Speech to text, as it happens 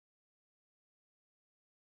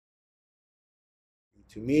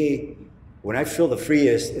To me, when I feel the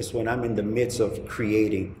freest is when I'm in the midst of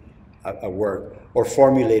creating a work or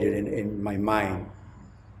formulated in my mind.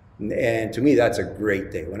 And to me, that's a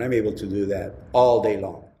great day when I'm able to do that all day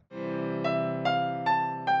long.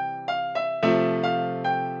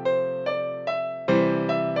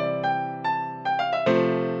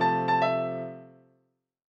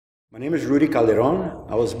 My name is Rudy Calderon.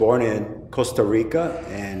 I was born in Costa Rica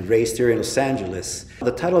and raised here in Los Angeles.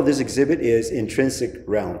 The title of this exhibit is Intrinsic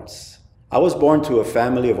Realms. I was born to a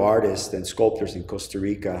family of artists and sculptors in Costa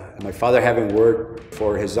Rica. My father having worked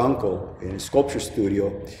for his uncle in a sculpture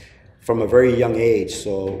studio from a very young age.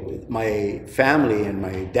 So my family, and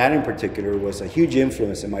my dad in particular, was a huge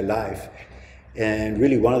influence in my life and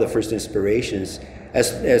really one of the first inspirations,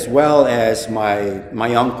 as well as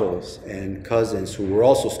my uncles and cousins who were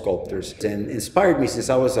also sculptors, and inspired me since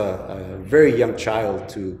I was a very young child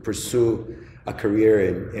to pursue a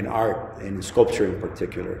career in art, in sculpture in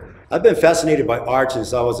particular. I've been fascinated by art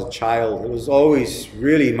since I was a child. It was always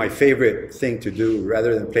really my favorite thing to do,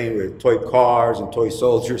 rather than playing with toy cars and toy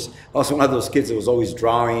soldiers. I was one of those kids that was always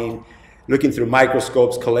drawing, looking through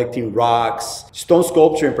microscopes, collecting rocks. Stone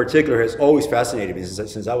sculpture in particular has always fascinated me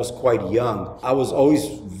since I was quite young. I was always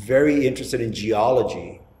very interested in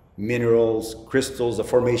geology, minerals, crystals, the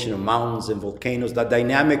formation of mountains and volcanoes. The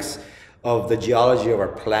dynamics of the geology of our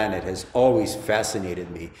planet has always fascinated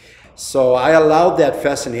me. So I allowed that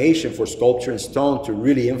fascination for sculpture and stone to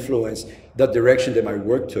really influence the direction that my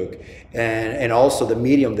work took, and also the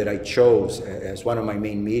medium that I chose as one of my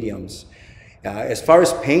main mediums. As far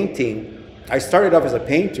as painting, I started off as a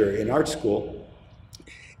painter in art school,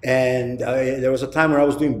 and there was a time where I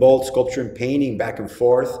was doing both sculpture and painting back and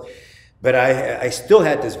forth, but I still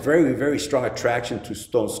had this very, very strong attraction to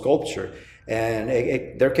stone sculpture.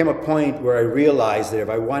 And there came a point where I realized that if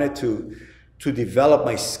I wanted to develop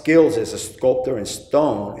my skills as a sculptor in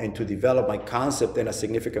stone and to develop my concept in a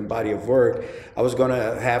significant body of work, I was going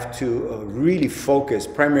to have to really focus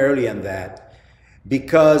primarily on that,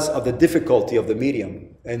 because of the difficulty of the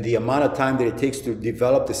medium and the amount of time that it takes to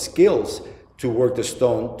develop the skills to work the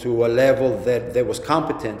stone to a level that was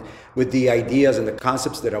competent with the ideas and the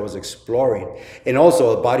concepts that I was exploring. And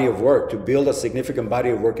also a body of work. To build a significant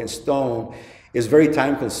body of work in stone is very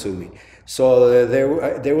time consuming. So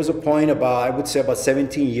there was a point I would say about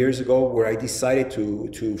 17 years ago, where I decided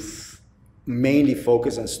to mainly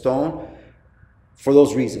focus on stone, for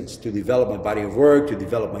those reasons: to develop my body of work, to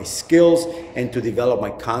develop my skills, and to develop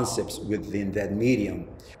my concepts within that medium.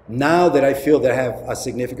 Now that I feel that I have a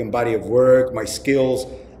significant body of work, my skills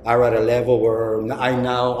are at a level where I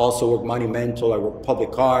now also work monumental, I work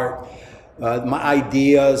public art. My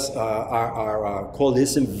ideas are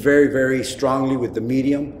coalescing very, very strongly with the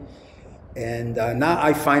medium. And now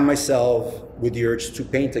I find myself with the urge to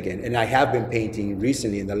paint again. And I have been painting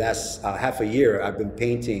recently. In the last half a year, I've been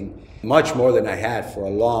painting much more than I had for a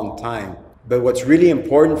long time. But what's really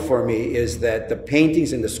important for me is that the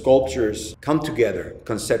paintings and the sculptures come together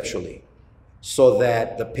conceptually, so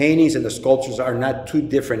that the paintings and the sculptures are not two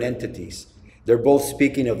different entities. They're both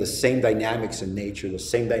speaking of the same dynamics in nature, the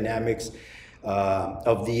same dynamics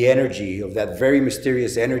of the energy, of that very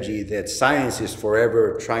mysterious energy that science is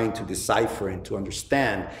forever trying to decipher and to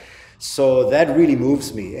understand. So that really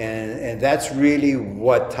moves me, and that's really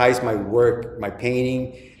what ties my work, my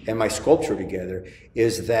painting, and my sculpture together,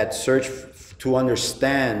 is that search to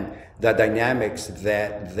understand the dynamics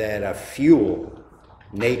that fuel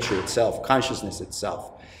nature itself, consciousness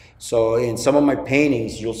itself. So in some of my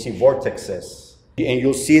paintings, you'll see vortexes, and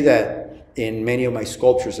you'll see that in many of my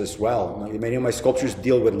sculptures as well. Many of my sculptures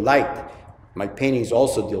deal with light. My paintings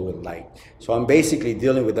also deal with light. So I'm basically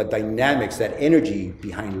dealing with the dynamics, that energy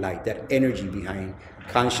behind light, that energy behind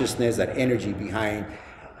consciousness, that energy behind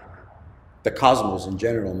the cosmos in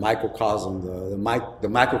general, microcosm, the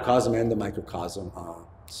macrocosm and the microcosm.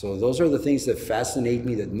 So those are the things that fascinate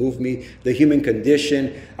me, that move me. The human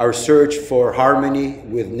condition, our search for harmony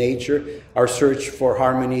with nature, our search for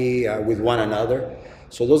harmony with one another.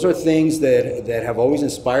 So those are things that have always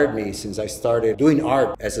inspired me since I started doing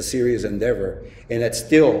art as a serious endeavor, and that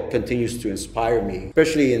still continues to inspire me,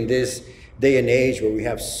 especially in this day and age where we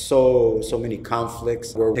have so many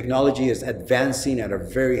conflicts, where technology is advancing at a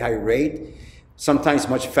very high rate, sometimes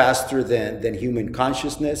much faster than human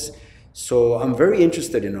consciousness. So I'm very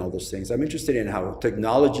interested in all those things. I'm interested in how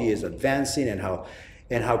technology is advancing, and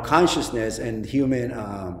how consciousness and human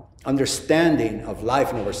understanding of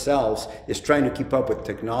life and of ourselves is trying to keep up with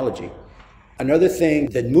technology. Another thing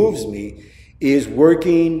that moves me is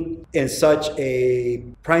working in such a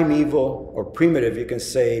primeval or primitive, you can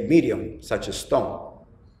say, medium, such as stone.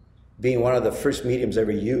 being one of the first mediums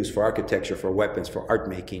ever used for architecture, for weapons, for art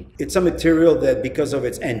making. It's a material that, because of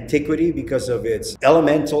its antiquity, because of its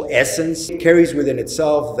elemental essence, carries within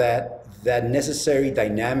itself that necessary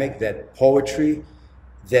dynamic, that poetry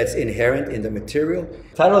that's inherent in the material.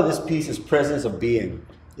 The title of this piece is Presence of Being.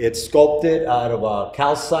 It's sculpted out of a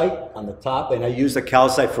calcite on the top, and I use the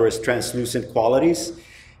calcite for its translucent qualities.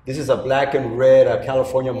 This is a black and red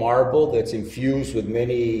California marble that's infused with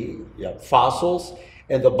many fossils.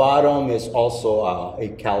 And the bottom is also a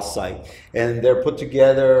calcite. And they're put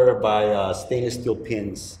together by stainless steel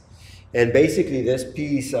pins. And basically this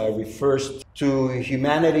piece refers to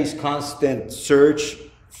humanity's constant search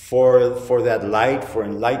for that light, for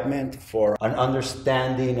enlightenment, for an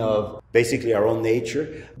understanding of basically our own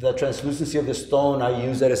nature. The translucency of the stone, I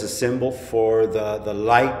use that as a symbol for the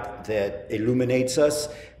light that illuminates us,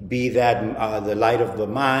 be that the light of the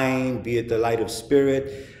mind, be it the light of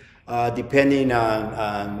spirit. Depending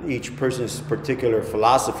on each person's particular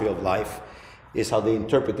philosophy of life is how they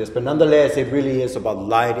interpret this. But nonetheless, it really is about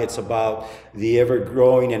light. It's about the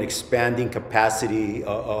ever-growing and expanding capacity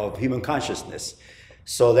of human consciousness.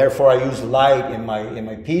 So therefore, I use light in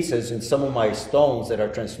my pieces and some of my stones that are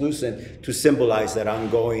translucent to symbolize that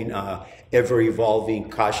ongoing, ever-evolving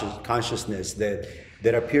consciousness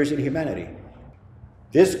that appears in humanity.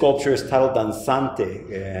 This sculpture is titled Danzante.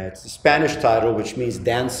 It's a Spanish title, which means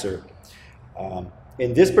dancer.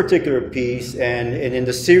 In this particular piece, and in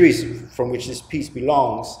the series from which this piece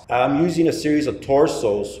belongs, I'm using a series of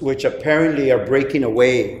torsos, which apparently are breaking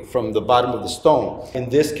away from the bottom of the stone. In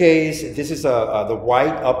this case, this is the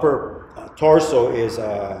white upper torso is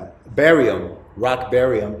barium, rock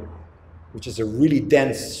barium, which is a really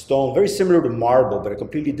dense stone, very similar to marble, but a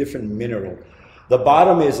completely different mineral. The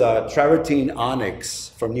bottom is travertine onyx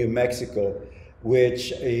from New Mexico,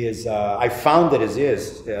 which is, I found it as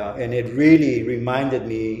is, and it really reminded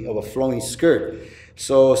me of a flowing skirt.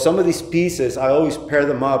 So some of these pieces, I always pair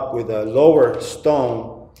them up with a lower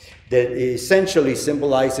stone that essentially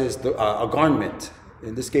symbolizes a garment,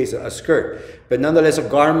 in this case a skirt, but nonetheless a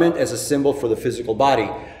garment as a symbol for the physical body.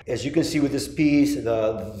 As you can see with this piece,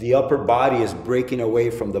 the upper body is breaking away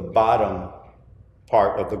from the bottom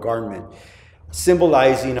part of the garment,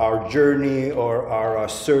 symbolizing our journey or our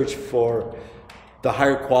search for the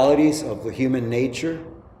higher qualities of the human nature,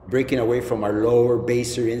 breaking away from our lower,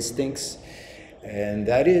 baser instincts. And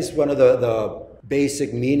that is one of the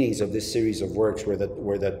basic meanings of this series of works, where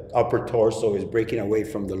the upper torso is breaking away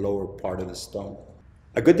from the lower part of the stone.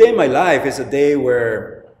 A good day in my life is a day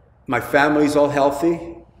where my family's all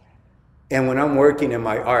healthy, and when I'm working in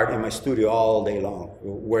my art, in my studio all day long,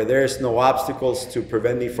 where there's no obstacles to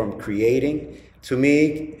prevent me from creating. To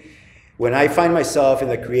me, when I find myself in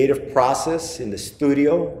the creative process, in the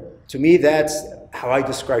studio, to me, that's how I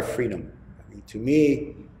describe freedom. I mean, to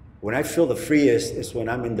me, when I feel the freest is when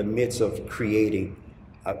I'm in the midst of creating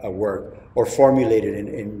a work or formulated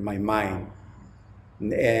in my mind.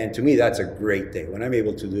 And to me, that's a great day, when I'm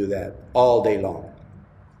able to do that all day long.